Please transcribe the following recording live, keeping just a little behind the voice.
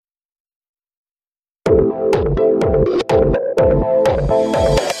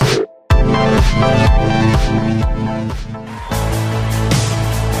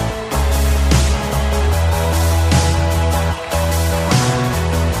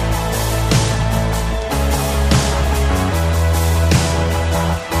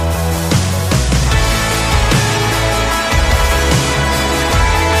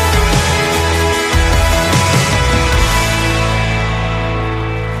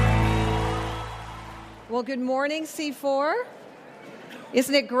Well, good morning, C4.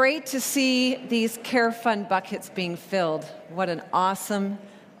 Isn't it great to see these Care Fund buckets being filled? What an awesome,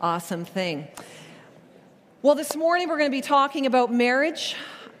 awesome thing. Well, this morning we're going to be talking about marriage.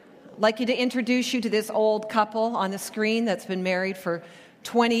 I'd like you to introduce you to this old couple on the screen that's been married for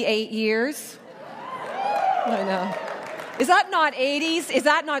 28 years. I know. Is that not 80s? Is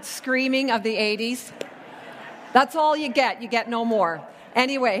that not screaming of the 80s? That's all you get. You get no more.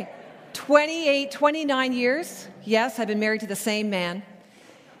 Anyway, 29 years. Yes, I've been married to the same man.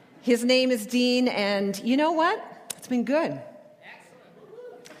 His name is Dean, and you know what? It's been good.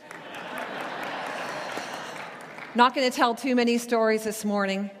 Not going to tell too many stories this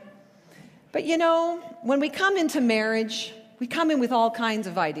morning. But you know, when we come into marriage, we come in with all kinds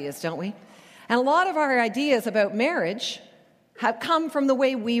of ideas, don't we? And a lot of our ideas about marriage have come from the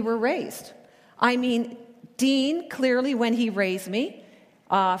way we were raised. I mean, Dean, clearly when he raised me,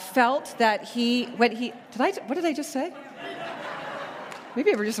 felt that what did I just say?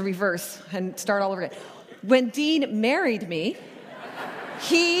 Maybe we're just reverse and start all over again. When Dean married me,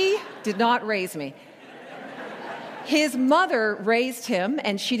 he did not raise me. His mother raised him,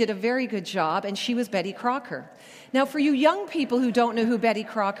 and she did a very good job, and she was Betty Crocker. Now, for you young people who don't know who Betty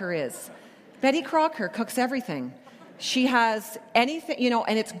Crocker is, Betty Crocker cooks everything. She has anything,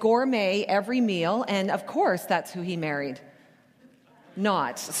 and it's gourmet every meal, and of course, that's who he married.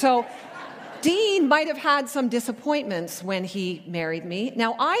 Not. So Dean might have had some disappointments when he married me.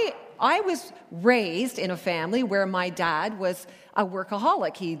 Now, I was raised in a family where my dad was a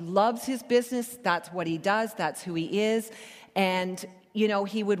workaholic. He loves his business. That's what he does. That's who he is. And,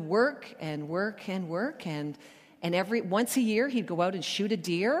 he would work and work and work. And once a year, he'd go out and shoot a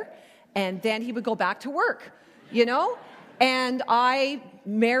deer. And then he would go back to work, And I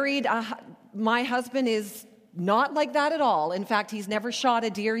married, my husband is not like that at all. In fact, he's never shot a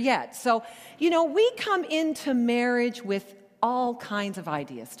deer yet. So, we come into marriage with all kinds of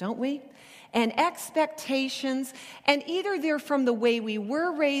ideas, don't we? And expectations. And either they're from the way we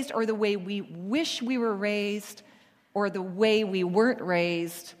were raised or the way we wish we were raised or the way we weren't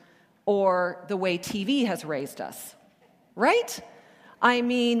raised or the way TV has raised us. Right? I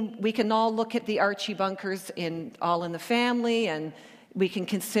mean, we can all look at the Archie Bunkers in All in the Family, and we can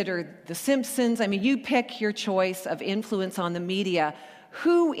consider The Simpsons. I mean, you pick your choice of influence on the media.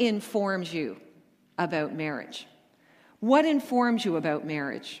 Who informs you about marriage? What informs you about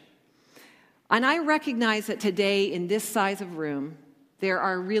marriage? And I recognize that today, in this size of room, there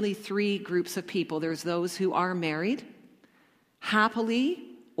are really three groups of people. There's those who are married, happily,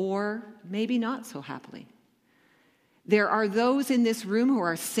 or maybe not so happily. There are those in this room who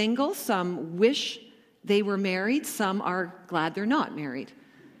are single. Some wish they were married. Some are glad they're not married.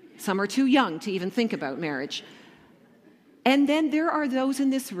 Some are too young to even think about marriage. And then there are those in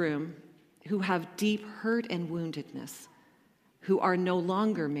this room who have deep hurt and woundedness, who are no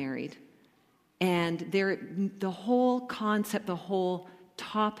longer married. And the whole concept, the whole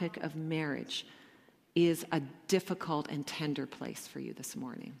topic of marriage is a difficult and tender place for you this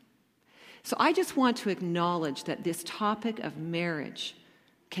morning. So I just want to acknowledge that this topic of marriage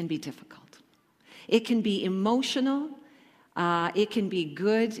can be difficult. It can be emotional, it can be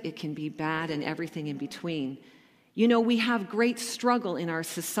good, it can be bad, and everything in between. We have great struggle in our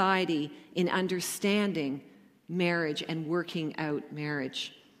society in understanding marriage and working out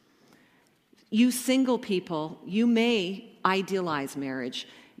marriage. You single people, you may idealize marriage.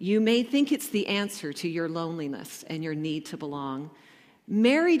 You may think it's the answer to your loneliness and your need to belong.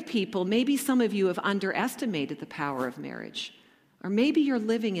 Married people, maybe some of you have underestimated the power of marriage. Or maybe you're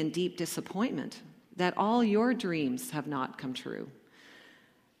living in deep disappointment that all your dreams have not come true.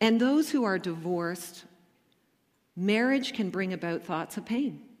 And those who are divorced, marriage can bring about thoughts of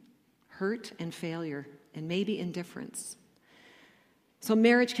pain, hurt and failure, and maybe indifference. So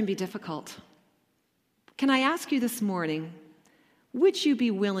marriage can be difficult. Can I ask you this morning, would you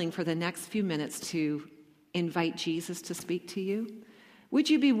be willing for the next few minutes to invite Jesus to speak to you? Would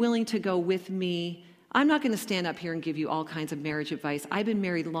you be willing to go with me? I'm not going to stand up here and give you all kinds of marriage advice. I've been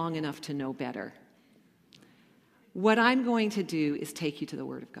married long enough to know better. What I'm going to do is take you to the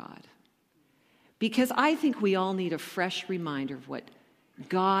Word of God. Because I think we all need a fresh reminder of what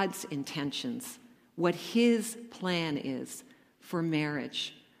God's intentions, what His plan is for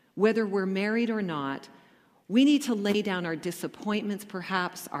marriage. Whether we're married or not, we need to lay down our disappointments,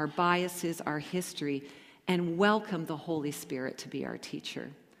 perhaps our biases, our history, and welcome the Holy Spirit to be our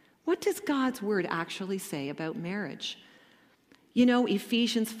teacher. What does God's Word actually say about marriage?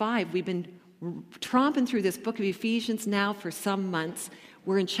 Ephesians 5, we've been tromping through this book of Ephesians now for some months.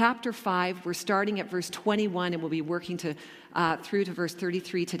 We're in chapter 5. We're starting at verse 21, and we'll be working through to verse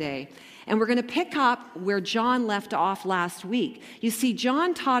 33 today. And we're going to pick up where John left off last week. You see,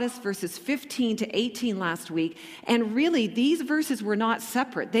 John taught us verses 15 to 18 last week, and really these verses were not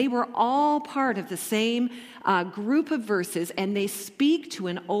separate. They were all part of the same group of verses, and they speak to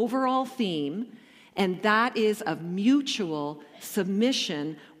an overall theme, and that is of mutual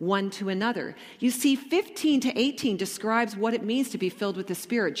submission one to another. You see, 15 to 18 describes what it means to be filled with the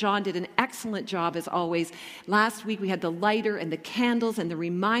Spirit. John did an excellent job, as always. Last week we had the lighter and the candles and the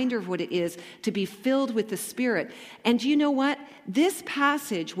reminder of what it is to be filled with the Spirit. And you know what? This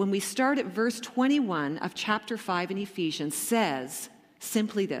passage, when we start at verse 21 of chapter 5 in Ephesians, says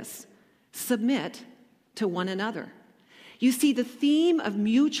simply this: submit to one another. You see, the theme of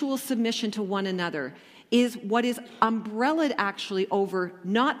mutual submission to one another is what is umbrellaed actually over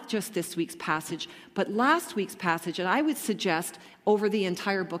not just this week's passage, but last week's passage, and I would suggest over the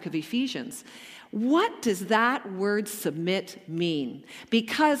entire book of Ephesians. What does that word submit mean?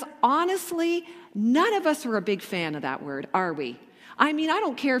 Because honestly, none of us are a big fan of that word, are we? I mean, I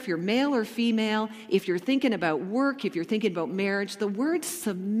don't care if you're male or female, if you're thinking about work, if you're thinking about marriage, the word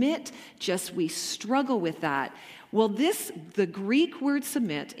submit, we struggle with that. Well, the Greek word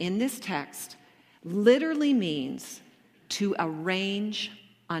submit in this text literally means to arrange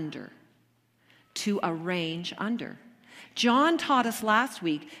under. To arrange under. John taught us last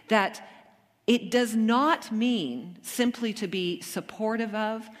week that it does not mean simply to be supportive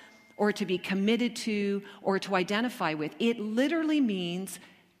of or to be committed to or to identify with. It literally means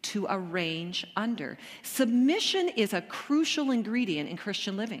to arrange under. Submission is a crucial ingredient in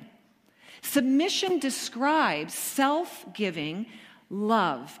Christian living. Submission describes self-giving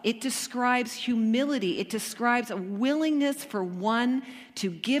love. It describes humility. It describes a willingness for one to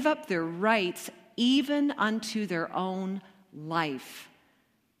give up their rights even unto their own life.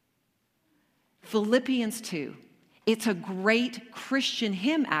 Philippians 2. It's a great Christian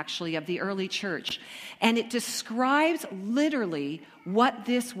hymn, actually, of the early church. And it describes literally what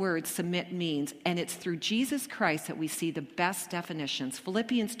this word submit means. And it's through Jesus Christ that we see the best definitions.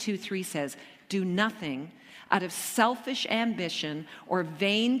 Philippians 2:3 says, "Do nothing out of selfish ambition or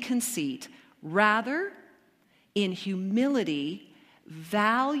vain conceit. Rather, in humility,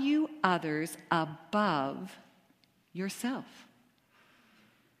 value others above yourself."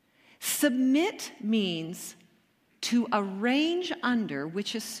 Submit means to arrange under,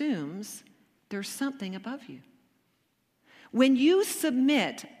 which assumes there's something above you. When you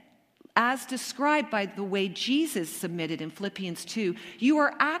submit, as described by the way Jesus submitted in Philippians 2, you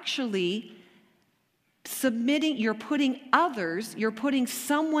are actually submitting, you're putting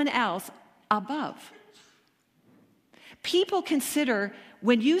someone else above. People consider,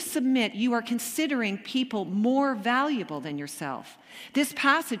 when you submit, you are considering people more valuable than yourself. This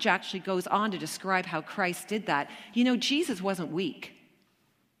passage actually goes on to describe how Christ did that. You know, Jesus wasn't weak.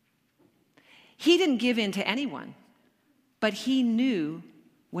 He didn't give in to anyone, but he knew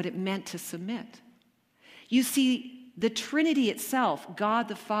what it meant to submit. You see, the Trinity itself, God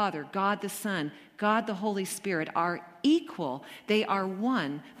the Father, God the Son, God the Holy Spirit, are equal. They are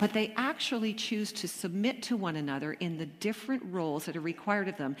one, but they actually choose to submit to one another in the different roles that are required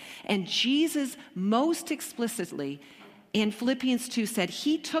of them. And Jesus most explicitly in Philippians 2 said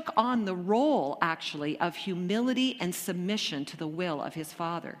he took on the role actually of humility and submission to the will of his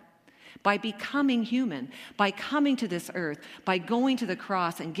Father. By becoming human, by coming to this earth, by going to the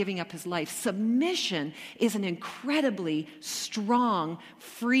cross and giving up his life. Submission is an incredibly strong,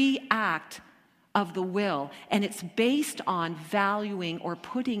 free act of the will, and it's based on valuing or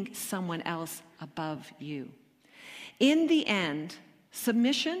putting someone else above you. In the end,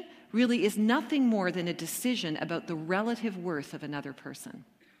 submission really is nothing more than a decision about the relative worth of another person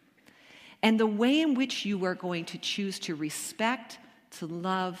and the way in which you are going to choose to respect, to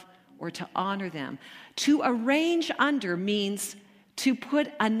love, or to honor them. To arrange under means to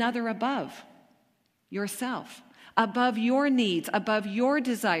put another above yourself, above your needs, above your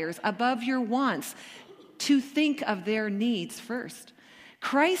desires, above your wants, to think of their needs first.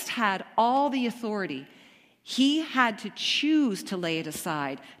 Christ had all the authority. He had to choose to lay it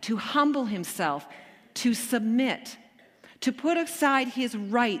aside, to humble himself, to submit, to put aside his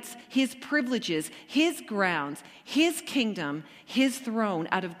rights, his privileges, his grounds, his kingdom, his throne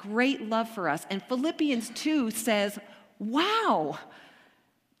out of great love for us. And Philippians 2 says, wow,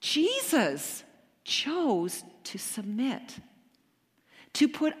 Jesus chose to submit, to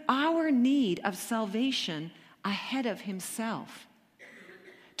put our need of salvation ahead of himself,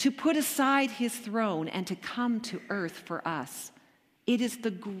 to put aside his throne and to come to earth for us. It is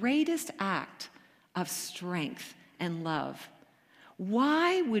the greatest act of strength and love.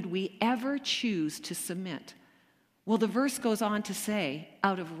 Why would we ever choose to submit? Well, the verse goes on to say,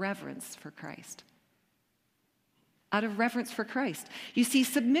 out of reverence for Christ. Out of reverence for Christ. You see,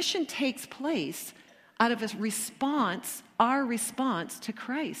 submission takes place out of a response, our response to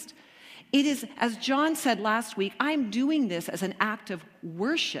Christ. It is, as John said last week, I'm doing this as an act of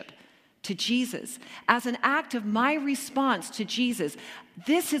worship to Jesus, as an act of my response to Jesus.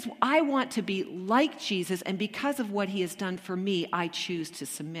 I want to be like Jesus, and because of what he has done for me, I choose to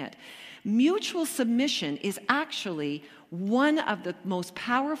submit. Mutual submission is actually one of the most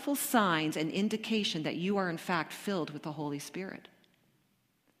powerful signs and indication that you are in fact filled with the Holy Spirit.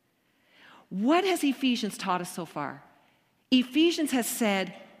 What has Ephesians taught us so far? Ephesians has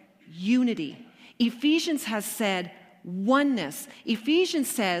said unity. Ephesians has said oneness. Ephesians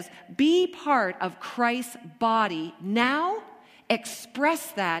says, be part of Christ's body. Now,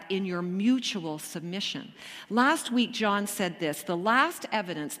 express that in your mutual submission. Last week, John said this, the last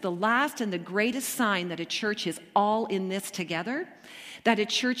evidence, the last and the greatest sign that a church is all in this together, that a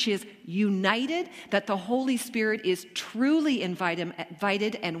church is united, that the Holy Spirit is truly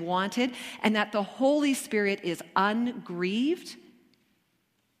invited and wanted, and that the Holy Spirit is ungrieved.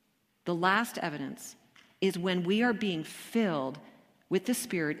 The last evidence is when we are being filled with the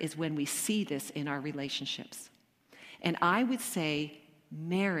Spirit is when we see this in our relationships. And I would say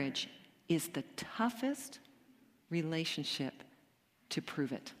marriage is the toughest relationship to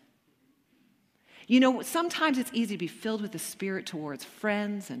prove it. You know, sometimes it's easy to be filled with the Spirit towards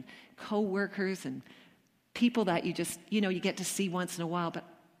friends and co-workers and people that you just, you get to see once in a while. But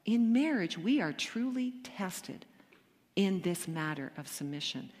in marriage, we are truly tested in this matter of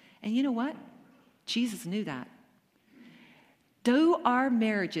submission. And you know what? Jesus knew that. Do our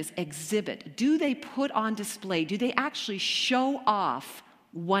marriages exhibit, do they put on display, do they actually show off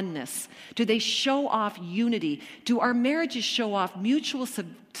oneness? Do they show off unity? Do our marriages show off mutual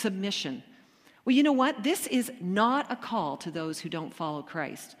submission? Well, you know what? This is not a call to those who don't follow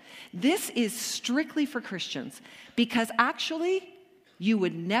Christ. This is strictly for Christians, because actually, you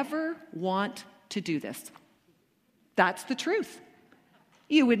would never want to do this. That's the truth.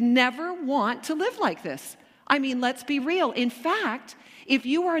 You would never want to live like this. I mean, let's be real. In fact, if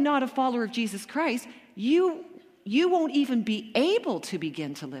you are not a follower of Jesus Christ, you won't even be able to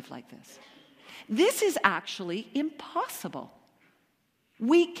begin to live like this. This is actually impossible.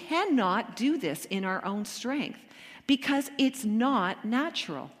 We cannot do this in our own strength because it's not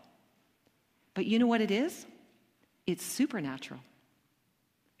natural. But you know what it is? It's supernatural.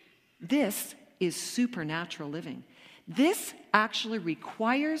 This is supernatural living. This actually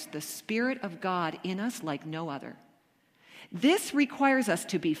requires the Spirit of God in us like no other. This requires us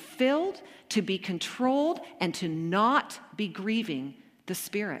to be filled, to be controlled, and to not be grieving the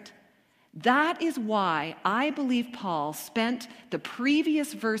Spirit. That is why I believe Paul spent the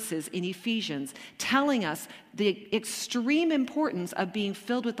previous verses in Ephesians telling us the extreme importance of being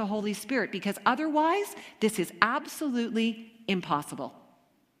filled with the Holy Spirit, because otherwise, this is absolutely impossible.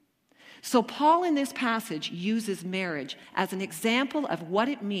 So Paul in this passage uses marriage as an example of what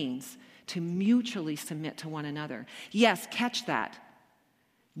it means to mutually submit to one another. Yes, catch that.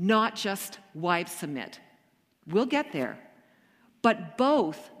 Not just wives submit. We'll get there. But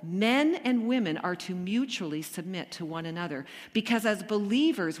both men and women are to mutually submit to one another, because as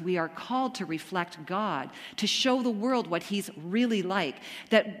believers, we are called to reflect God, to show the world what he's really like,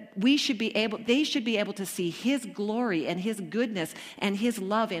 that they should be able to see his glory and his goodness and his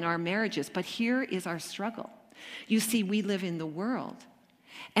love in our marriages. But here is our struggle. You see, we live in the world,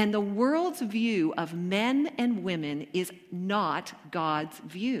 and the world's view of men and women is not God's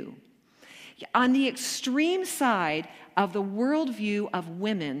view. On the extreme side of the worldview of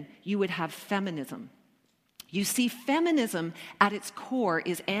women, you would have feminism. You see, feminism at its core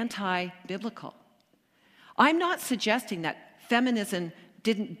is anti-biblical. I'm not suggesting that feminism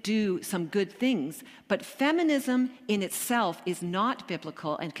didn't do some good things, but feminism in itself is not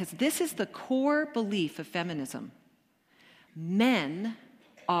biblical, and because this is the core belief of feminism. Men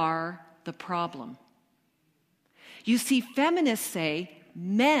are the problem. You see, feminists say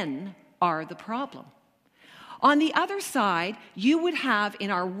men are the problem. On the other side, you would have in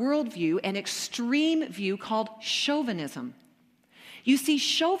our worldview an extreme view called chauvinism. You see,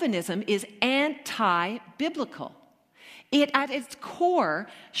 chauvinism is anti-biblical. At its core,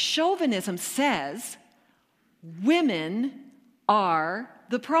 chauvinism says women are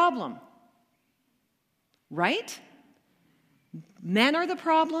the problem. Right? Men are the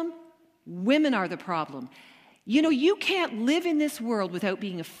problem, women are the problem. You know, you can't live in this world without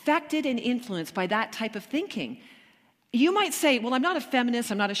being affected and influenced by that type of thinking. You might say, well, I'm not a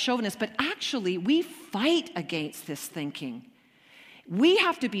feminist, I'm not a chauvinist, but actually we fight against this thinking. We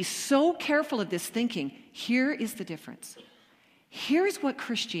have to be so careful of this thinking. Here is the difference. Here's what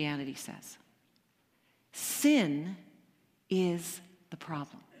Christianity says. Sin is the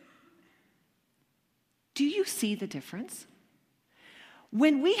problem. Do you see the difference?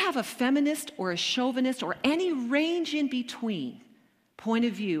 When we have a feminist or a chauvinist or any range in between point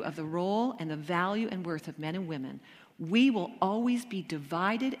of view of the role and the value and worth of men and women, we will always be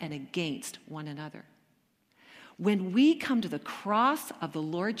divided and against one another. When we come to the cross of the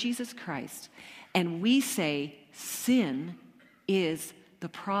Lord Jesus Christ and we say sin is the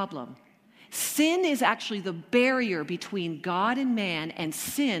problem, sin is actually the barrier between God and man, and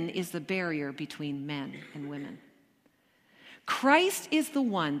sin is the barrier between men and women. Christ is the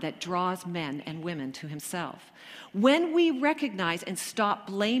one that draws men and women to himself. When we recognize and stop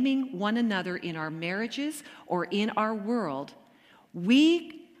blaming one another in our marriages or in our world,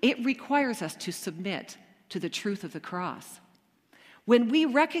 it requires us to submit to the truth of the cross. When we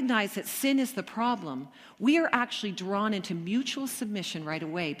recognize that sin is the problem, we are actually drawn into mutual submission right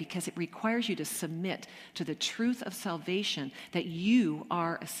away, because it requires you to submit to the truth of salvation, that you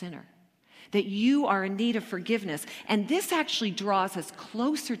are a sinner, that you are in need of forgiveness. And this actually draws us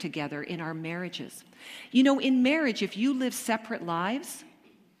closer together in our marriages. You know, in marriage, if you live separate lives,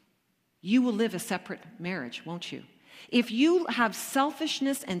 you will live a separate marriage, won't you? If you have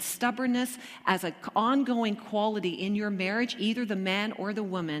selfishness and stubbornness as an ongoing quality in your marriage, either the man or the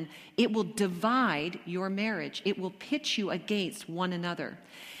woman, it will divide your marriage. It will pit you against one another.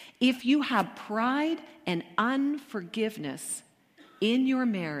 If you have pride and unforgiveness in your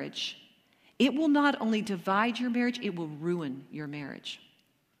marriage, it will not only divide your marriage, it will ruin your marriage.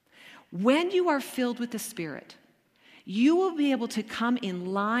 When you are filled with the Spirit, you will be able to come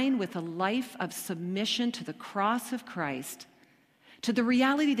in line with a life of submission to the cross of Christ, to the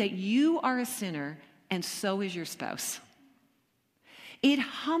reality that you are a sinner and so is your spouse. It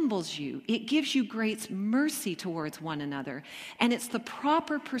humbles you. It gives you great mercy towards one another. And it's the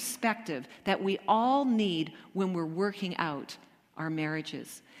proper perspective that we all need when we're working out our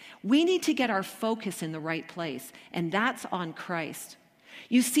marriages. We need to get our focus in the right place, and that's on Christ.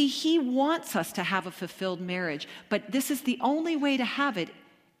 You see, he wants us to have a fulfilled marriage, but this is the only way to have it,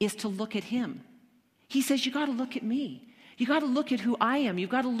 is to look at him. He says, you got to look at me. You got to look at who I am. You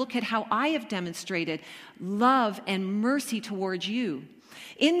got to look at how I have demonstrated love and mercy towards you.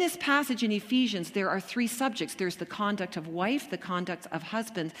 In this passage in Ephesians, there are three subjects. There's the conduct of wife, the conduct of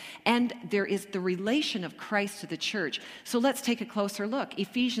husband, and there is the relation of Christ to the church. So let's take a closer look.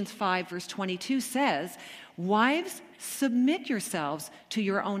 Ephesians 5, verse 22 says, wives, submit yourselves to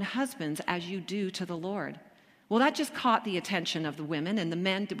your own husbands as you do to the Lord. Well, that just caught the attention of the women and the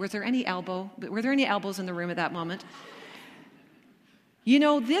men. Were there any elbows in the room at that moment? You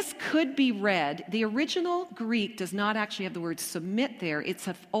know, this could be read, the original Greek does not actually have the word submit there. It's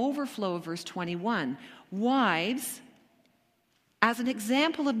an overflow of verse 21. Wives, as an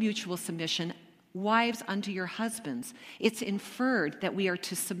example of mutual submission, wives unto your husbands. It's inferred that we are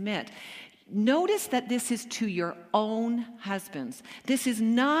to submit. Notice that this is to your own husbands. This is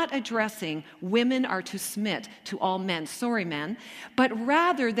not addressing women are to submit to all men, sorry men, but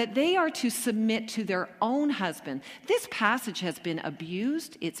rather that they are to submit to their own husband. This passage has been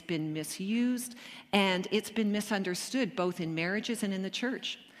abused, it's been misused, and it's been misunderstood both in marriages and in the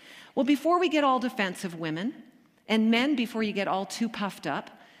church. Well, before we get all defensive, women, and men, before you get all too puffed up,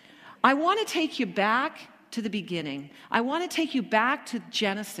 I want to take you back to the beginning. I want to take you back to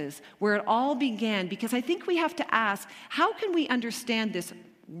Genesis, where it all began, because I think we have to ask, how can we understand this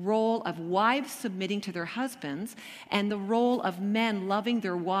role of wives submitting to their husbands and the role of men loving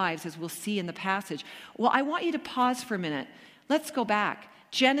their wives, as we'll see in the passage? Well, I want you to pause for a minute. Let's go back.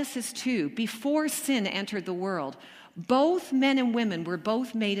 Genesis 2, before sin entered the world, both men and women were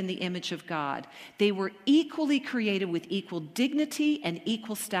both made in the image of God. They were equally created with equal dignity and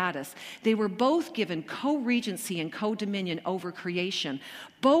equal status. They were both given co-regency and co-dominion over creation.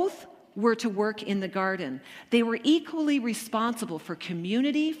 Both were to work in the garden. They were equally responsible for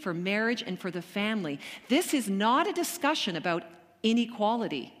community, for marriage, and for the family. This is not a discussion about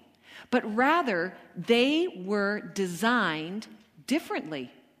inequality, but rather they were designed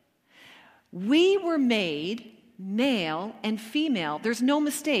differently. We were made male and female. There's no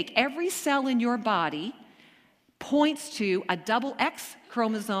mistake. Every cell in your body points to a double X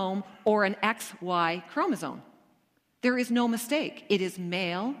chromosome or an XY chromosome. There is no mistake. It is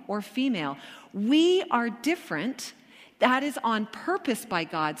male or female. We are different. That is on purpose by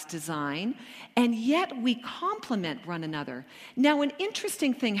God's design, and yet we complement one another. Now, an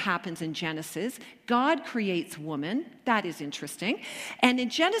interesting thing happens in Genesis. God creates woman. That is interesting. And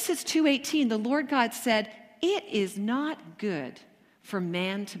in Genesis 2:18, the Lord God said, "It is not good for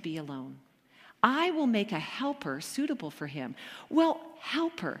man to be alone. I will make a helper suitable for him. Well,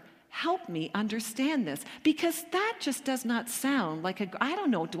 helper, help me understand this, because that just does not sound like I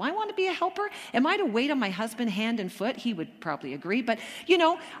don't know, do I want to be a helper? Am I to wait on my husband hand and foot? He would probably agree, but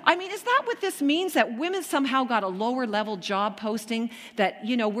is that what this means, that women somehow got a lower level job posting, that,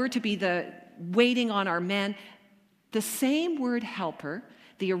 we're to be the waiting on our men? The same word helper,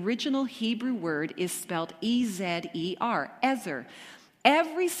 the original Hebrew word, is spelled E-Z-E-R, Ezer.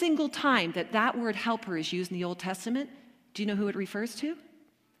 Every single time that word helper is used in the Old Testament, do you know who it refers to?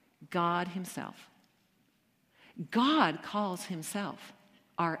 God himself. God calls himself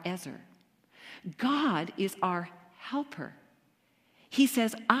our Ezer. God is our helper. He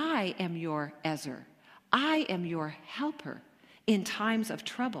says, I am your Ezer. I am your helper in times of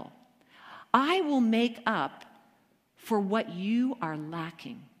trouble. I will make up for what you are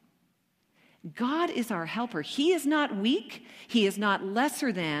lacking. God is our helper. He is not weak. He is not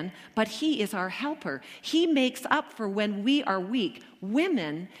lesser than, but he is our helper. He makes up for when we are weak.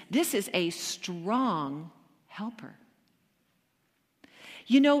 Women, this is a strong helper.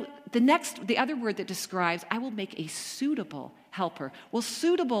 The other word that describes, I will make a suitable helper. Well,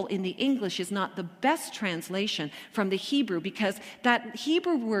 suitable in the English is not the best translation from the Hebrew, because that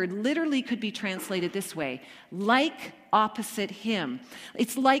Hebrew word literally could be translated this way: like, opposite him.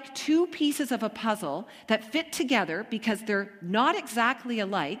 It's like two pieces of a puzzle that fit together because they're not exactly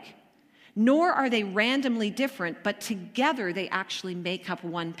alike, nor are they randomly different, but together they actually make up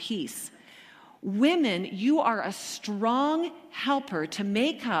one piece. Women, you are a strong helper to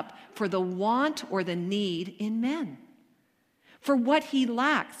make up for the want or the need in men, for what he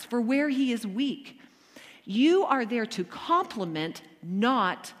lacks, for where he is weak. You are there to complement,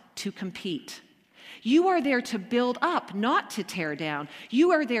 not to compete. You are there to build up, not to tear down.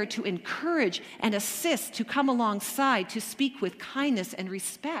 You are there to encourage and assist, to come alongside, to speak with kindness and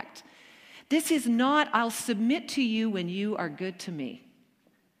respect. This is not, I'll submit to you when you are good to me.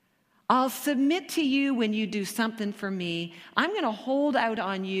 I'll submit to you when you do something for me. I'm going to hold out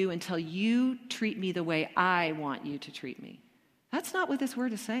on you until you treat me the way I want you to treat me. That's not what this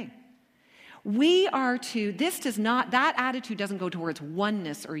word is saying. That attitude doesn't go towards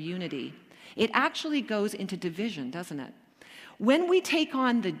oneness or unity. It actually goes into division, doesn't it? When we take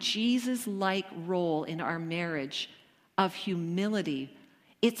on the Jesus-like role in our marriage of humility,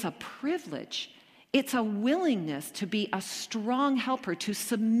 it's a privilege. It's a willingness to be a strong helper, to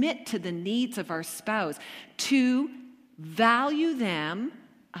submit to the needs of our spouse, to value them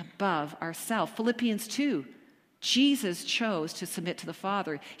above ourselves. Philippians 2, Jesus chose to submit to the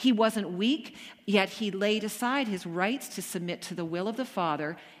Father. He wasn't weak, yet he laid aside his rights to submit to the will of the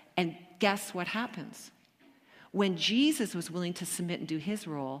Father. And guess what happens? When Jesus was willing to submit and do his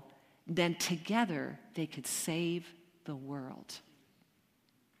role, then together they could save the world.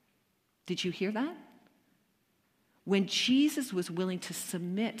 Did you hear that? When Jesus was willing to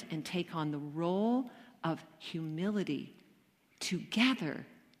submit and take on the role of humility, together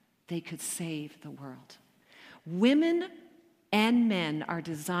they could save the world. Women and men are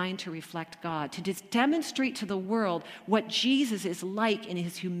designed to reflect God, to demonstrate to the world what Jesus is like in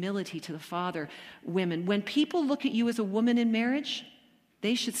his humility to the Father. Women, when people look at you as a woman in marriage,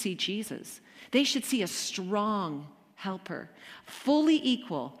 they should see Jesus. They should see a strong helper, fully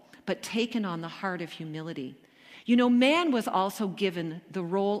equal, but taken on the heart of humility. Man was also given the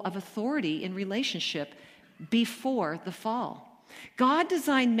role of authority in relationship before the fall. God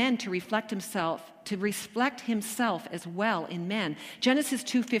designed men to reflect himself as well in men. Genesis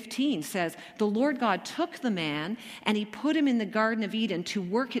 2:15 says, the Lord God took the man and he put him in the Garden of Eden to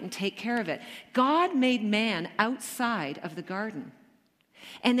work it and take care of it. God made man outside of the garden.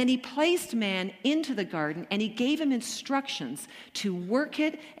 And then he placed man into the garden and he gave him instructions to work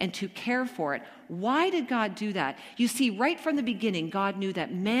it and to care for it. Why did God do that? You see, right from the beginning, God knew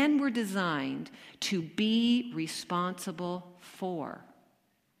that men were designed to be responsible for,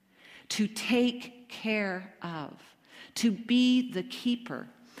 to take care of, to be the keeper.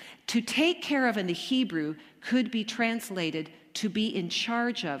 To take care of in the Hebrew could be translated to be in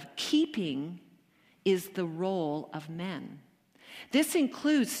charge of. Keeping is the role of men. This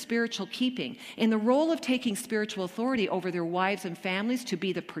includes spiritual keeping, in the role of taking spiritual authority over their wives and families, to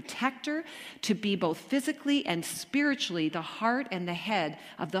be the protector, to be both physically and spiritually the heart and the head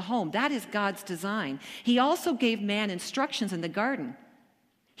of the home. That is God's design. He also gave man instructions in the garden.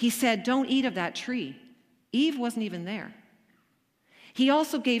 He said, don't eat of that tree. Eve wasn't even there. He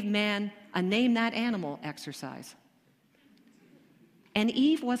also gave man a name that animal exercise. And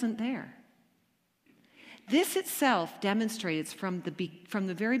Eve wasn't there. This itself demonstrates from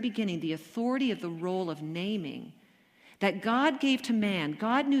the very beginning the authority of the role of naming, that God gave to man,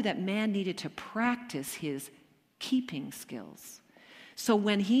 God knew that man needed to practice his keeping skills. So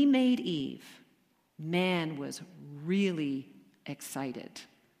when he made Eve, man was really excited.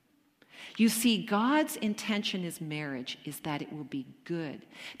 You see, God's intention is marriage is that it will be good,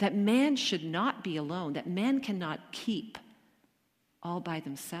 that man should not be alone, that man cannot keep all by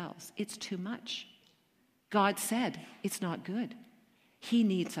themselves. It's too much. God said it's not good. He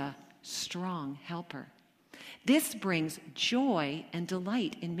needs a strong helper. This brings joy and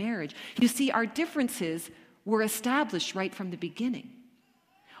delight in marriage. You see, our differences were established right from the beginning.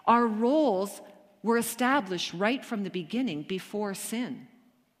 Our roles were established right from the beginning before sin.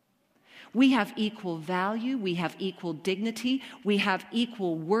 We have equal value, we have equal dignity, we have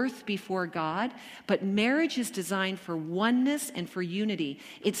equal worth before God, but marriage is designed for oneness and for unity.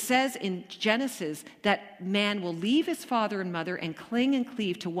 It says in Genesis that man will leave his father and mother and cling and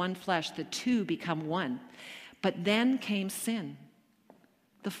cleave to one flesh, the two become one. But then came sin,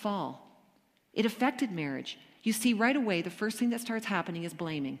 the fall. It affected marriage. You see, right away, the first thing that starts happening is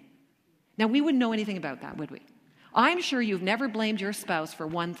blaming. Now, we wouldn't know anything about that, would we? I'm sure you've never blamed your spouse for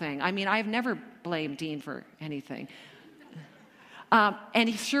one thing. I mean, I've never blamed Dean for anything.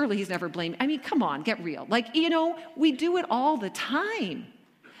 And surely he's never blamed. I mean, come on, get real. Like, we do it all the time,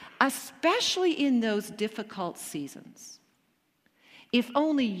 especially in those difficult seasons. If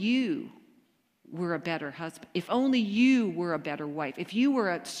only you were a better husband, if only you were a better wife, if you were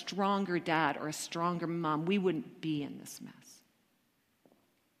a stronger dad or a stronger mom, we wouldn't be in this mess.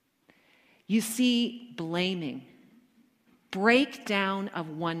 You see, blaming. Breakdown of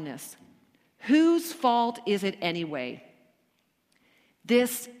oneness. Whose fault is it anyway?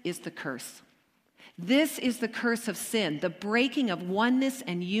 This is the curse. This is the curse of sin, the breaking of oneness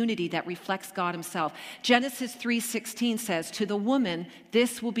and unity that reflects God himself. Genesis 3:16 says, "To the woman,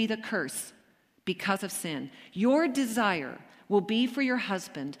 this will be the curse because of sin. Your desire will be for your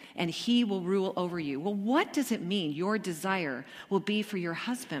husband, and he will rule over you." Well, what does it mean, your desire will be for your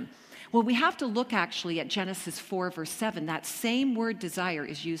husband? Well, we have to look actually at Genesis 4, verse 7. That same word desire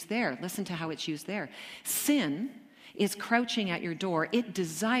is used there. Listen to how it's used there. Sin is crouching at your door. It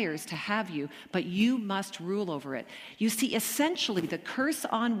desires to have you, but you must rule over it. You see, essentially, the curse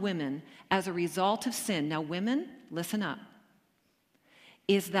on women as a result of sin, now women, listen up,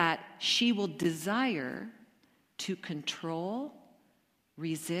 is that she will desire to control,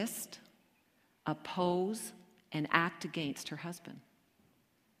 resist, oppose, and act against her husband.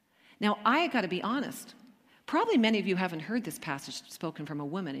 Now, I got to be honest. Probably many of you haven't heard this passage spoken from a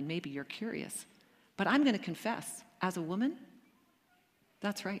woman, and maybe you're curious. But I'm going to confess, as a woman,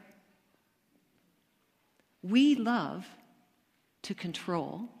 that's right. We love to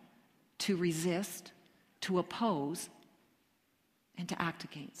control, to resist, to oppose, and to act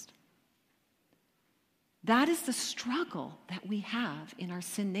against. That is the struggle that we have in our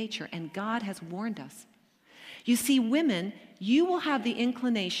sin nature, and God has warned us. You see, women, you will have the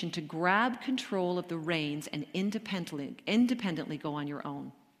inclination to grab control of the reins and independently go on your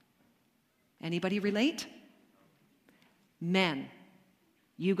own. Anybody relate? Men,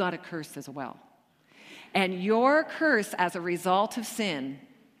 you got a curse as well. And your curse as a result of sin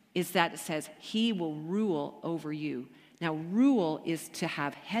is that it says he will rule over you. Now, rule is to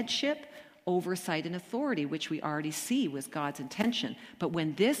have headship, oversight, and authority, which we already see was God's intention. But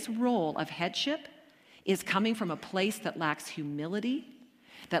when this role of headship is coming from a place that lacks humility,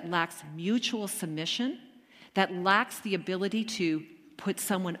 that lacks mutual submission, that lacks the ability to put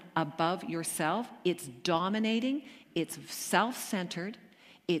someone above yourself, it's dominating, it's self-centered,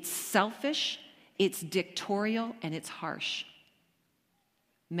 it's selfish, it's dictatorial, and it's harsh.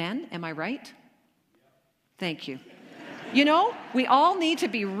 Men, am I right? Thank you. We all need to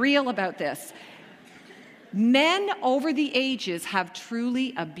be real about this. Men over the ages have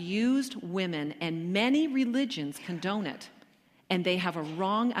truly abused women, and many religions condone it, and they have a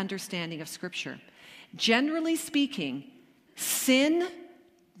wrong understanding of Scripture. Generally speaking, sin,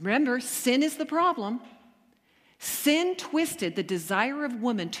 remember, sin is the problem. Sin twisted the desire of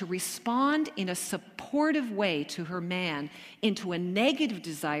woman to respond in a supportive way to her man into a negative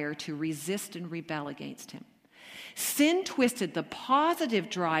desire to resist and rebel against him. Sin twisted the positive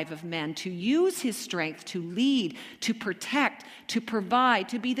drive of men to use his strength to lead, to protect, to provide,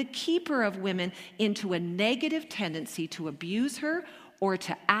 to be the keeper of women into a negative tendency to abuse her or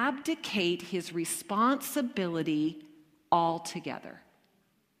to abdicate his responsibility altogether.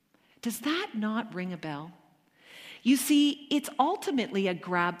 Does that not ring a bell? You see, it's ultimately a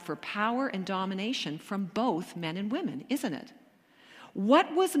grab for power and domination from both men and women, isn't it?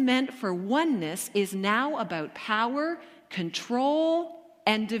 What was meant for oneness is now about power, control,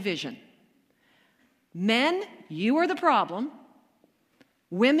 and division. Men, you are the problem.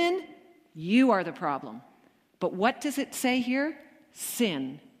 Women, you are the problem. But what does it say here?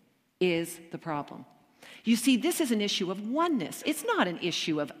 Sin is the problem. You see, this is an issue of oneness. It's not an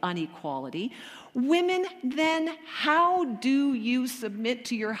issue of inequality. Women, then, how do you submit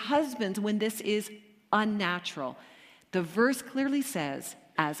to your husbands when this is unnatural? The verse clearly says,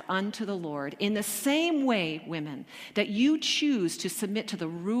 as unto the Lord. In the same way, women, that you choose to submit to the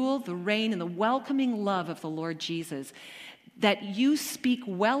rule, the reign, and the welcoming love of the Lord Jesus, that you speak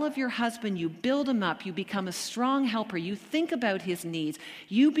well of your husband, you build him up, you become a strong helper, you think about his needs,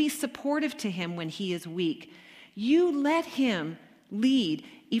 you be supportive to him when he is weak. You let him lead.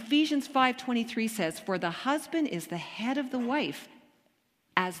 Ephesians 5:23 says, for the husband is the head of the wife,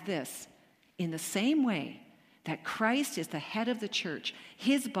 as this, in the same way that Christ is the head of the church,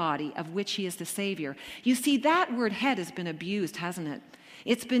 his body, of which he is the Savior. You see, that word head has been abused, hasn't it?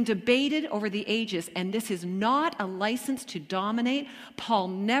 It's been debated over the ages, and this is not a license to dominate. Paul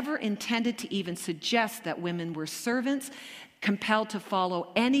never intended to even suggest that women were servants, compelled to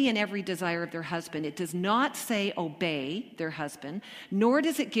follow any and every desire of their husband. It does not say obey their husband, nor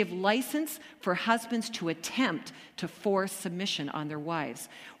does it give license for husbands to attempt to force submission on their wives.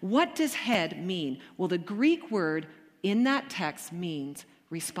 What does head mean? Well, the Greek word in that text means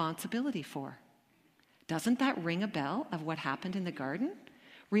responsibility for. Doesn't that ring a bell of what happened in the garden?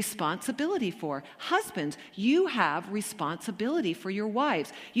 Responsibility for. Husbands, you have responsibility for your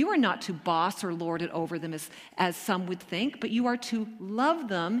wives. You are not to boss or lord it over them as some would think, but you are to love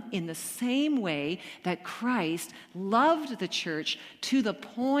them in the same way that Christ loved the church to the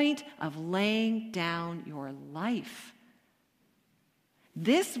point of laying down your life.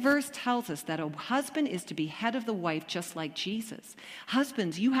 This verse tells us that a husband is to be head of the wife just like Jesus.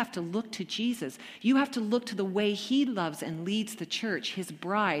 Husbands, you have to look to Jesus. You have to look to the way he loves and leads the church, his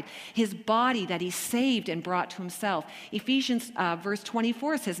bride, his body that he saved and brought to himself. Ephesians verse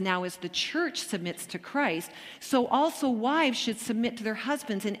 24 says, now as the church submits to Christ, so also wives should submit to their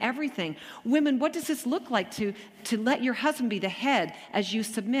husbands in everything. Women, what does this look like to let your husband be the head as you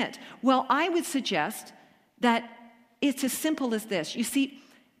submit? Well, I would suggest that it's as simple as this. You see,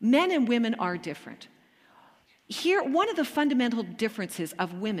 men and women are different. Here, one of the fundamental differences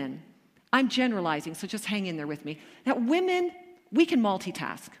of women, I'm generalizing, so just hang in there with me, that women, we can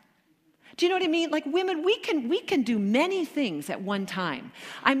multitask. Do you know what I mean? Like women, we can do many things at one time.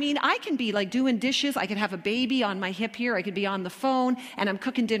 I mean, I can be like doing dishes, I could have a baby on my hip here, I could be on the phone, and I'm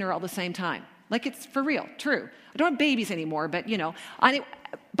cooking dinner all the same time. Like it's for real, true. I don't have babies anymore, but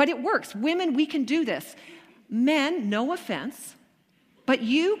but it works. Women, we can do this. Men, no offense, but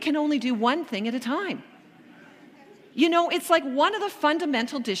you can only do one thing at a time. You know, it's like one of the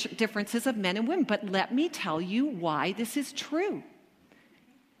fundamental differences of men and women. But let me tell you why this is true.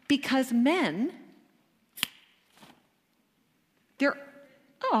 Because men,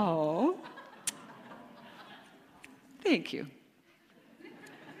 thank you.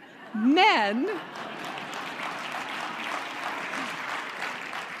 Men,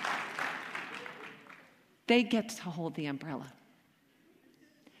 they get to hold the umbrella.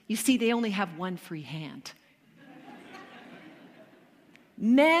 You see, they only have one free hand.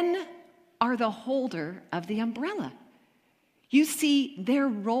 Men are the holder of the umbrella. You see, their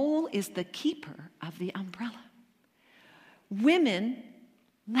role is the keeper of the umbrella. Women,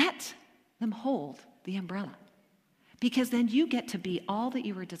 let them hold the umbrella, because then you get to be all that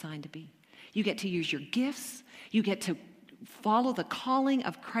you were designed to be. You get to use your gifts. You get to follow the calling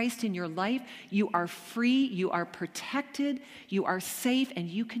of Christ in your life. You are free, you are protected, you are safe, and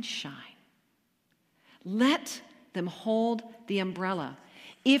you can shine. Let them hold the umbrella.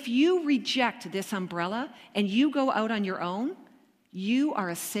 If you reject this umbrella and you go out on your own, you are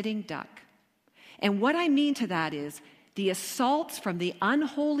a sitting duck. And what I mean to that is the assaults from the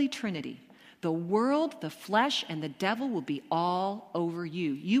unholy Trinity, the world, the flesh, and the devil will be all over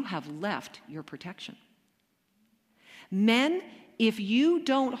you. You have left your protection. Men, if you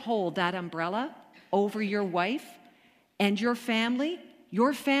don't hold that umbrella over your wife and your family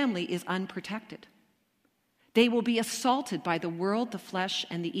is unprotected. They will be assaulted by the world, the flesh,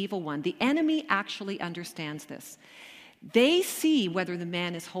 and the evil one. The enemy actually understands this. They see whether the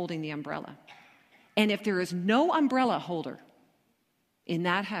man is holding the umbrella. And if there is no umbrella holder in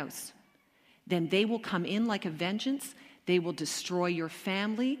that house, then they will come in like a vengeance. They will destroy your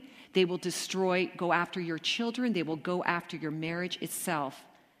family. They will go after your children. They will go after your marriage itself.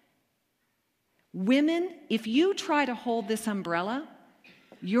 Women, if you try to hold this umbrella,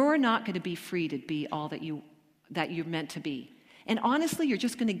 you're not going to be free to be all that you're meant to be. And honestly, you're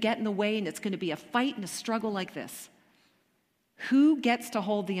just going to get in the way, and it's going to be a fight and a struggle like this. Who gets to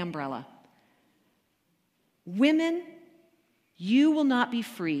hold the umbrella? Women, you will not be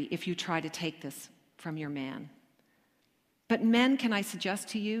free if you try to take this from your man. But men, can I suggest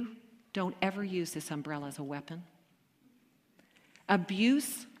to you, don't ever use this umbrella as a weapon.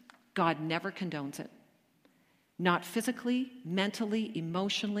 Abuse, God never condones it. Not physically, mentally,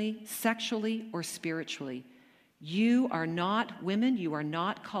 emotionally, sexually, or spiritually. You are not, women, you are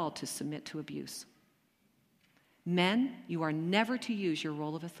not called to submit to abuse. Men, you are never to use your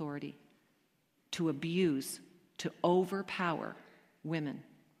role of authority to abuse, to overpower women.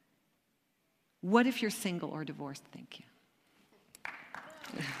 What if you're single or divorced? Thank you.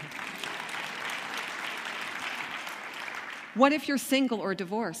 What if you're single or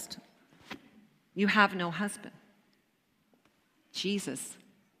divorced? You have no husband. Jesus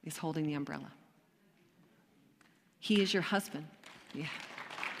is holding the umbrella. He is your husband. Yeah.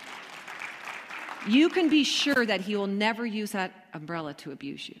 You can be sure that he will never use that umbrella to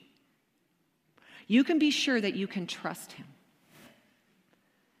abuse you. You can be sure that you can trust him.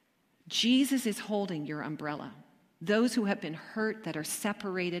 Jesus is holding your umbrella. Those who have been hurt, that are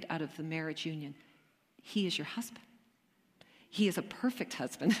separated out of the marriage union, he is your husband. He is a perfect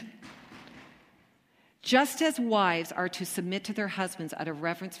husband. Just as wives are to submit to their husbands out of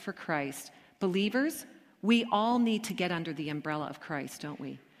reverence for Christ, believers, we all need to get under the umbrella of Christ, don't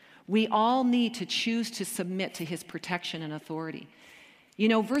we? We all need to choose to submit to his protection and authority. You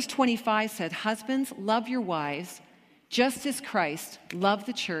know, verse 25 said, husbands, love your wives, just as Christ loved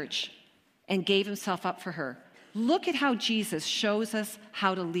the church and gave himself up for her. Look at how Jesus shows us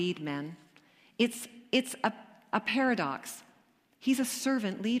how to lead men. It's a paradox. He's a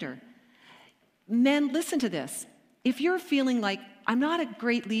servant leader. Men, listen to this. If you're feeling like, I'm not a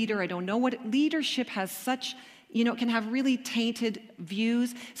great leader, I don't know what leadership has such, can have really tainted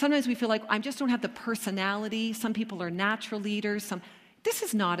views. Sometimes we feel like, I just don't have the personality. Some people are natural leaders. This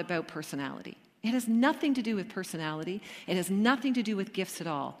is not about personality. It has nothing to do with personality. It has nothing to do with gifts at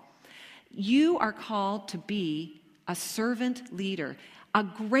all. You are called to be a servant leader. A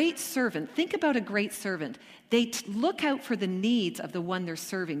great servant, think about a great servant. They look out for the needs of the one they're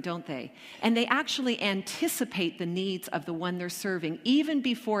serving, don't they? And they actually anticipate the needs of the one they're serving even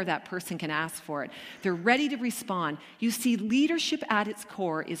before that person can ask for it. They're ready to respond. You see, leadership at its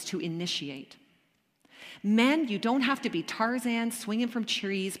core is to initiate. Men, you don't have to be Tarzan swinging from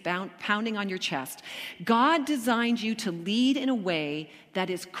trees, pounding on your chest. God designed you to lead in a way that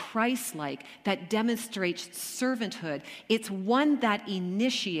is Christ-like, that demonstrates servanthood. It's one that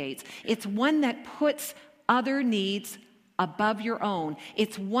initiates. It's one that puts other needs above your own.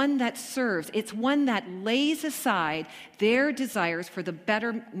 It's one that serves. It's one that lays aside their desires for the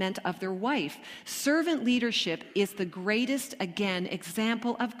betterment of their wife. Servant leadership is the greatest, again,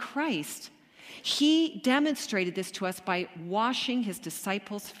 example of Christ. He demonstrated this to us by washing his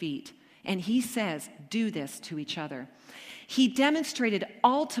disciples' feet. And he says, do this to each other. He demonstrated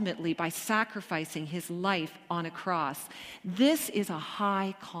ultimately by sacrificing his life on a cross. This is a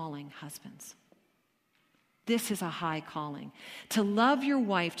high calling, husbands. This is a high calling. To love your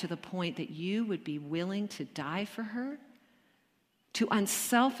wife to the point that you would be willing to die for her, to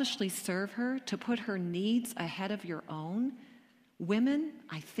unselfishly serve her, to put her needs ahead of your own. Women,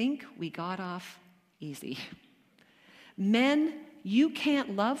 I think we got off easy. Men, you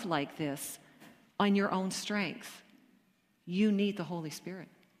can't love like this on your own strength. You need the Holy Spirit.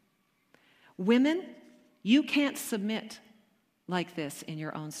 Women, you can't submit like this in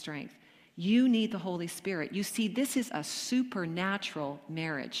your own strength. You need the Holy Spirit. You see, this is a supernatural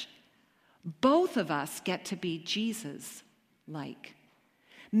marriage. Both of us get to be Jesus-like.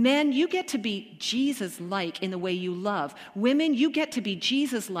 Men, you get to be Jesus-like in the way you love. Women, you get to be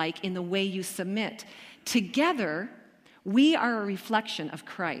Jesus-like in the way you submit. Together, we are a reflection of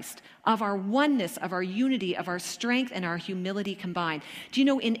Christ, of our oneness, of our unity, of our strength, and our humility combined. Do you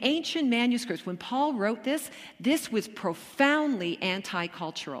know, in ancient manuscripts, when Paul wrote this was profoundly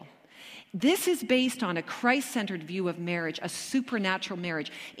anti-cultural. This is based on a Christ-centered view of marriage, a supernatural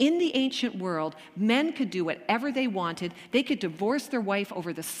marriage. In the ancient world, men could do whatever they wanted. They could divorce their wife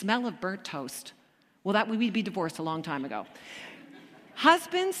over the smell of burnt toast. Well, we'd be divorced a long time ago.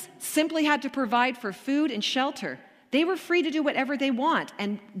 Husbands simply had to provide for food and shelter. They were free to do whatever they want,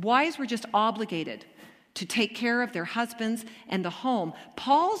 and wives were just obligated to take care of their husbands and the home.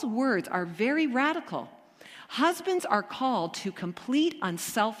 Paul's words are very radical. Husbands are called to complete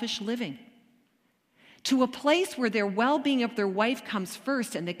unselfish living, to a place where their well-being of their wife comes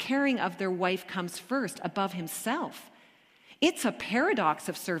first and the caring of their wife comes first above himself. It's a paradox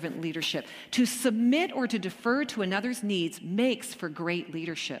of servant leadership. To submit or to defer to another's needs makes for great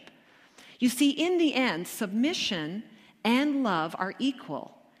leadership. You see, in the end, submission and love are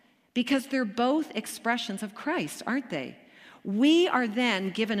equal. because they're both expressions of Christ, aren't they? We are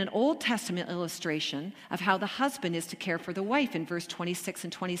then given an Old Testament illustration of how the husband is to care for the wife in verse 26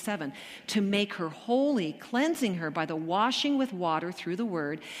 and 27, to make her holy, cleansing her by the washing with water through the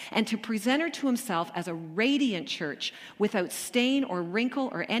word, and to present her to himself as a radiant church, without stain or wrinkle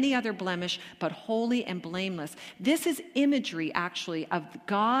or any other blemish, but holy and blameless. This is imagery, actually, of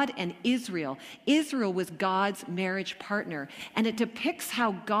God and Israel. Israel was God's marriage partner, and it depicts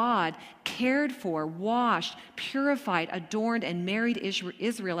how God cared for, washed, purified, adorned, and married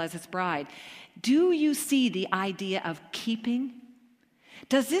Israel as his bride. Do you see the idea of keeping?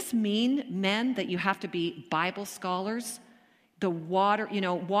 Does this mean, men, that you have to be Bible scholars? The water,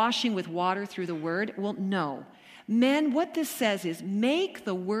 washing with water through the word? Well, no. Men, what this says is make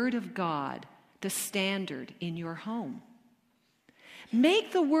the word of God the standard in your home.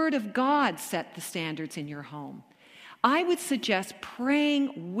 Make the word of God set the standards in your home. I would suggest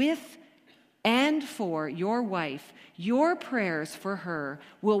praying with and for your wife. Your prayers for her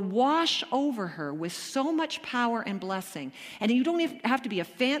will wash over her with so much power and blessing. And you don't even have to be a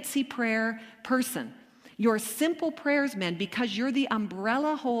fancy prayer person. Your simple prayers, men, because you're the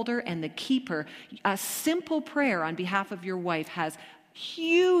umbrella holder and the keeper, a simple prayer on behalf of your wife has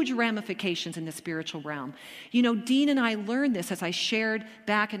huge ramifications in the spiritual realm. Dean and I learned this as I shared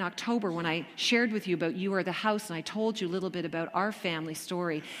back in October when I shared with you about You Are the House, and I told you a little bit about our family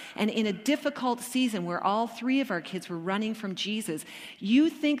story. And in a difficult season where all three of our kids were running from Jesus, you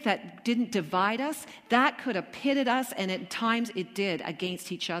think that didn't divide us? That could have pitted us, and at times it did,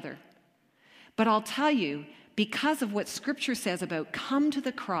 against each other. But I'll tell you, because of what Scripture says about come to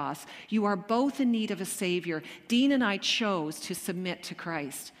the cross, you are both in need of a Savior. Dean and I chose to submit to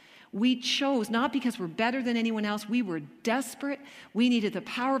Christ. We chose not because we're better than anyone else. We were desperate. We needed the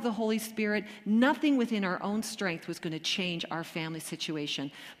power of the Holy Spirit. Nothing within our own strength was going to change our family situation.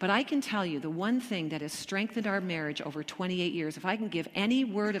 But I can tell you the one thing that has strengthened our marriage over 28 years, if I can give any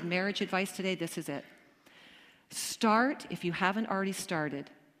word of marriage advice today, this is it. Start, if you haven't already started,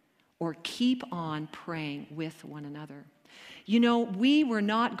 or keep on praying with one another. We were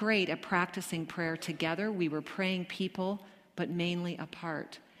not great at practicing prayer together. We were praying people, but mainly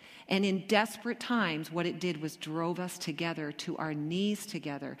apart. And in desperate times, what it did was drove us together to our knees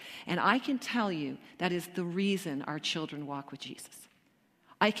together. And I can tell you that is the reason our children walk with Jesus.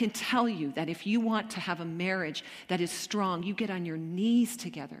 I can tell you that if you want to have a marriage that is strong, you get on your knees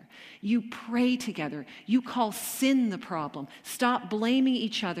together. You pray together. You call sin the problem. Stop blaming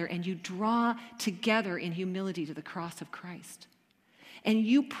each other, and you draw together in humility to the cross of Christ. And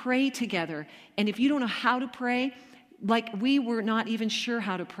you pray together. And if you don't know how to pray, like we were not even sure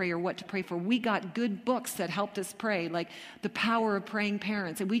how to pray or what to pray for, we got good books that helped us pray, like The Power of Praying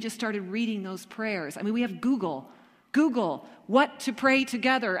Parents. And we just started reading those prayers. We have Google what to pray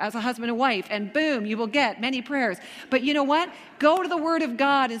together as a husband and wife, and boom, you will get many prayers. But you know what? Go to the Word of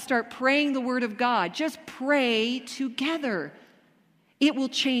God and start praying the Word of God. Just pray together. It will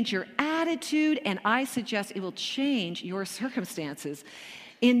change your attitude, and I suggest it will change your circumstances.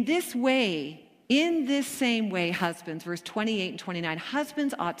 In this same way, husbands, verse 28 and 29,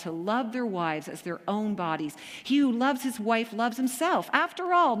 husbands ought to love their wives as their own bodies. He who loves his wife loves himself.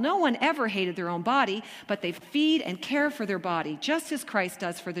 After all, no one ever hated their own body, but they feed and care for their body, just as Christ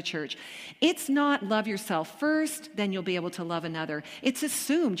does for the church. It's not love yourself first, then you'll be able to love another. It's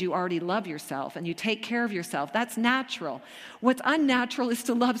assumed you already love yourself and you take care of yourself. That's natural. What's unnatural is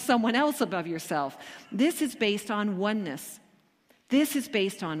to love someone else above yourself. This is based on oneness.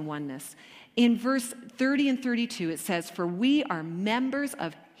 In verse 30 and 32, it says, "For we are members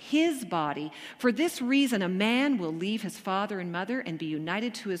of his body. For this reason, a man will leave his father and mother and be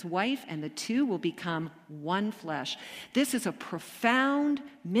united to his wife, and the two will become one flesh." This is a profound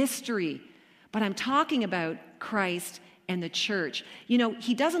mystery, but I'm talking about Christ and the church.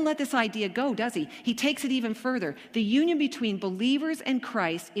 He doesn't let this idea go, does he? He takes it even further. The union between believers and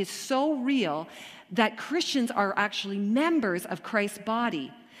Christ is so real that Christians are actually members of Christ's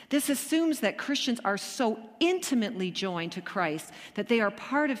body. This assumes that Christians are so intimately joined to Christ that they are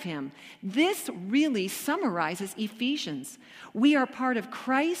part of him. This really summarizes Ephesians. We are part of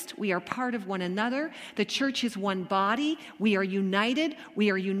Christ. We are part of one another. The church is one body. We are united. We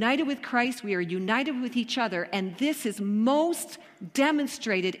are united with Christ. We are united with each other. And this is most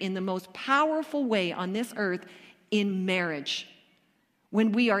demonstrated in the most powerful way on this earth in marriage.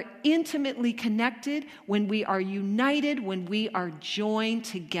 When we are intimately connected, when we are united, when we are joined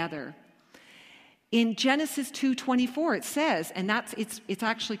together. In Genesis 2:24, it says, and it's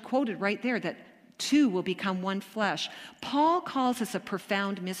actually quoted right there, that two will become one flesh. Paul calls this a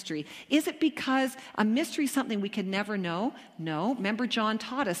profound mystery. Is it because a mystery is something we can never know? No. Remember, John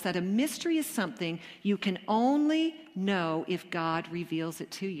taught us that a mystery is something you can only know if God reveals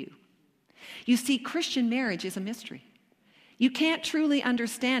it to you. You see, Christian marriage is a mystery. You can't truly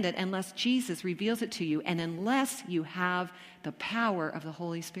understand it unless Jesus reveals it to you and unless you have the power of the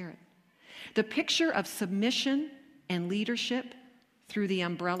Holy Spirit. The picture of submission and leadership through the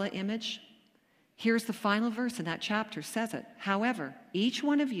umbrella image, here's the final verse in that chapter, says it. However, each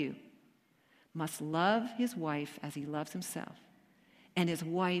one of you must love his wife as he loves himself, and the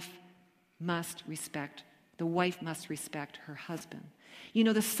wife must respect her husband. You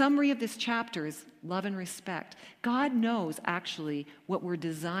know, the summary of this chapter is love and respect. God knows actually what we're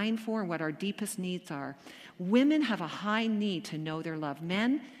designed for and what our deepest needs are. Women have a high need to know their love.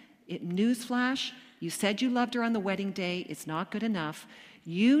 Men, newsflash, you said you loved her on the wedding day. It's not good enough.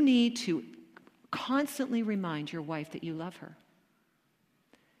 You need to constantly remind your wife that you love her.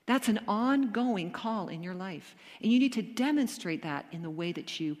 That's an ongoing call in your life. And you need to demonstrate that in the way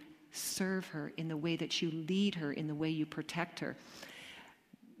that you serve her, in the way that you lead her, in the way you protect her.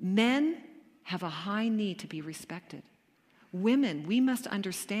 Men have a high need to be respected. Women, we must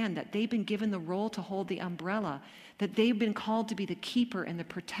understand that they've been given the role to hold the umbrella, that they've been called to be the keeper and the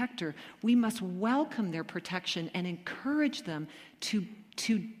protector. We must welcome their protection and encourage them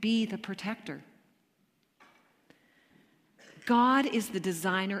to be the protector. God is the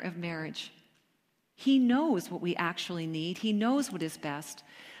designer of marriage. He knows what we actually need. He knows what is best.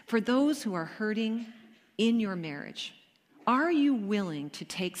 For those who are hurting in your marriage, are you willing to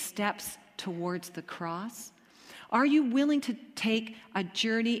take steps towards the cross? Are you willing to take a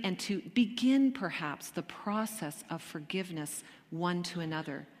journey and to begin perhaps the process of forgiveness one to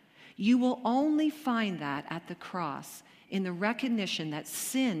another? You will only find that at the cross in the recognition that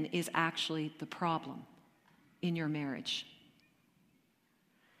sin is actually the problem in your marriage.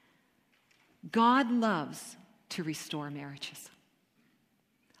 God loves to restore marriages.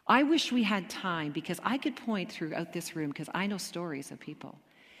 I wish we had time because I could point throughout this room because I know stories of people.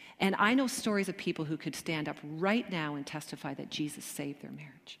 And I know stories of people who could stand up right now and testify that Jesus saved their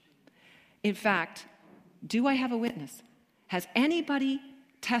marriage. In fact, do I have a witness? Has anybody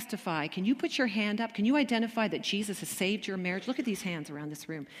testified? Can you put your hand up? Can you identify that Jesus has saved your marriage? Look at these hands around this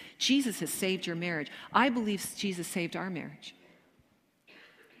room. Jesus has saved your marriage. I believe Jesus saved our marriage.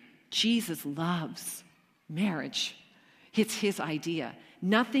 Jesus loves marriage. It's his idea.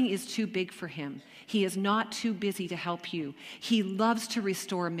 Nothing is too big for him. He is not too busy to help you. He loves to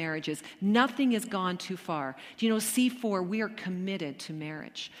restore marriages. Nothing has gone too far. Do you know, C4, we are committed to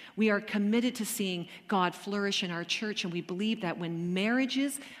marriage. We are committed to seeing God flourish in our church, and we believe that when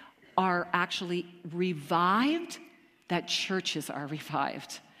marriages are actually revived, that churches are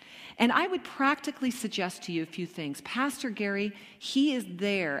revived. And I would practically suggest to you a few things. Pastor Gary, he is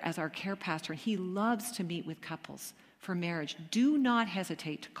there as our care pastor, and he loves to meet with couples for marriage. Do not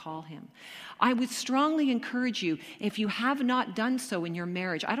hesitate to call him. I would strongly encourage you, if you have not done so in your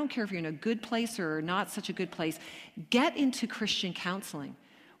marriage, I don't care if you're in a good place or not such a good place, get into Christian counseling.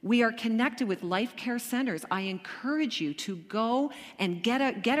 We are connected with Life Care Centers. I encourage you to go and get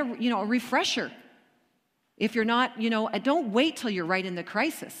a refresher. If you're not, don't wait till you're right in the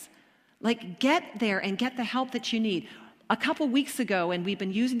crisis. Get there and get the help that you need. A couple weeks ago, and we've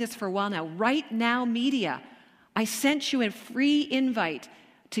been using this for a while now, Right Now Media, I sent you a free invite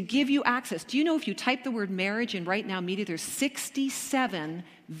to give you access. Do you know if you type the word marriage in Right Now Media, there's 67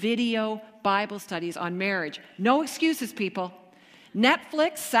 video Bible studies on marriage. No excuses, people.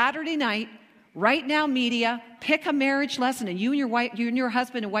 Netflix, Saturday night, Right Now Media, pick a marriage lesson, and you and your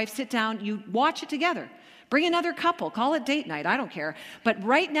husband and wife sit down, you watch it together. Bring another couple, call it date night, I don't care. But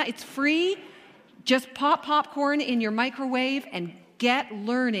right now, it's free. Just pop popcorn in your microwave and get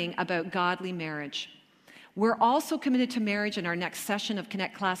learning about godly marriage. We're also committed to marriage. In our next session of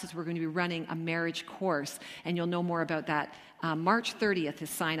Connect classes, we're going to be running a marriage course, and you'll know more about that. March 30th is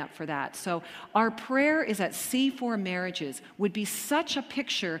sign up for that. So our prayer is that C4 marriages would be such a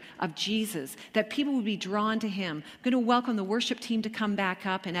picture of Jesus that people would be drawn to him. I'm going to welcome the worship team to come back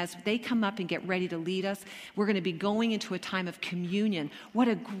up, and as they come up and get ready to lead us, we're going to be going into a time of communion. What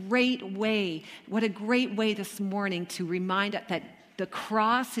a great way this morning to remind us that the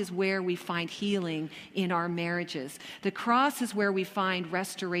cross is where we find healing in our marriages. The cross is where we find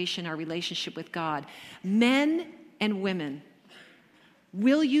restoration, our relationship with God. Men and women,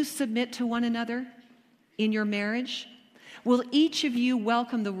 will you submit to one another in your marriage? Will each of you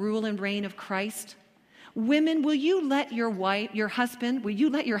welcome the rule and reign of Christ? Women, will you let your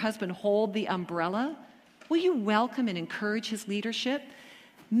husband hold the umbrella? Will you welcome and encourage his leadership?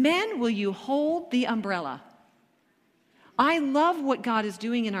 Men, will you hold the umbrella? I love what God is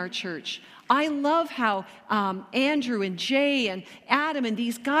doing in our church. I love how Andrew and Jay and Adam and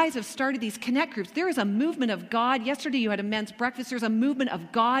these guys have started these connect groups. There is a movement of God. Yesterday you had a men's breakfast. There's a movement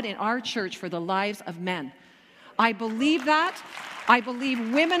of God in our church for the lives of men. I believe that. I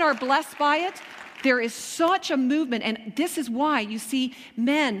believe women are blessed by it. There is such a movement, and this is why you see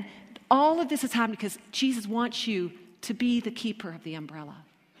men, all of this is happening because Jesus wants you to be the keeper of the umbrella.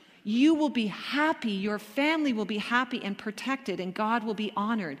 You will be happy, your family will be happy and protected, and God will be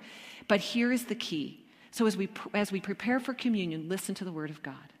honored. But here is the key. So as we prepare for communion, listen to the word of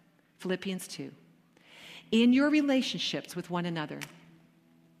God. Philippians 2. In your relationships with one another,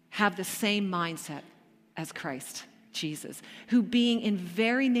 have the same mindset as Christ Jesus, who being in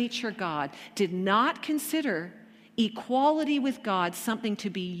very nature God, did not consider equality with God something to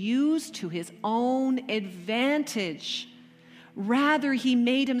be used to his own advantage. Rather, he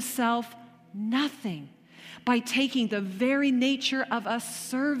made himself nothing by taking the very nature of a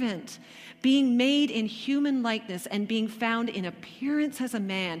servant, being made in human likeness and being found in appearance as a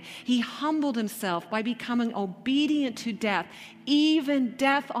man. He humbled himself by becoming obedient to death, even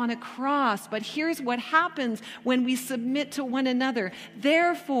death on a cross. But here's what happens when we submit to one another.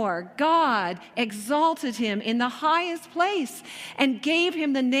 Therefore, God exalted him in the highest place and gave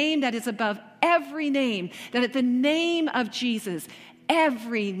him the name that is above every name, that at the name of Jesus,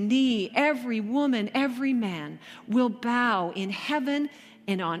 every knee, every woman, every man will bow in heaven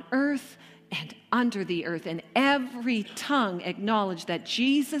and on earth and under the earth, and every tongue acknowledge that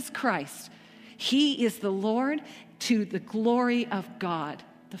Jesus Christ, he is the Lord, to the glory of God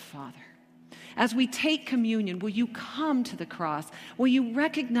the Father. As we take communion, will you come to the cross? Will you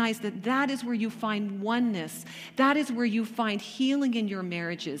recognize that that is where you find oneness? That is where you find healing in your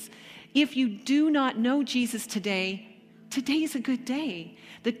marriages. If you do not know Jesus today, today is a good day.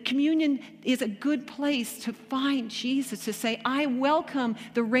 The communion is a good place to find Jesus, to say, I welcome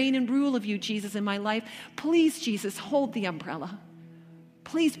the reign and rule of you, Jesus, in my life. Please, Jesus, hold the umbrella.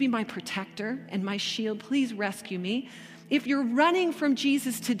 Please be my protector and my shield. Please rescue me. If you're running from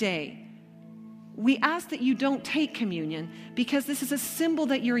Jesus today, we ask that you don't take communion because this is a symbol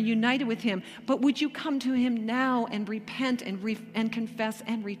that you're united with him. But would you come to him now and repent and confess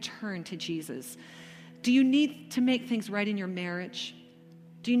and return to Jesus? Do you need to make things right in your marriage?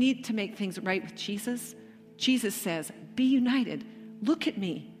 Do you need to make things right with Jesus? Jesus says, be united. Look at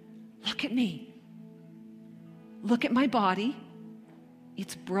me. Look at me. Look at my body.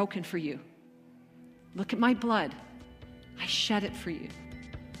 It's broken for you. Look at my blood. I shed it for you.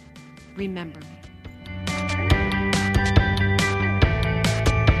 Remember me.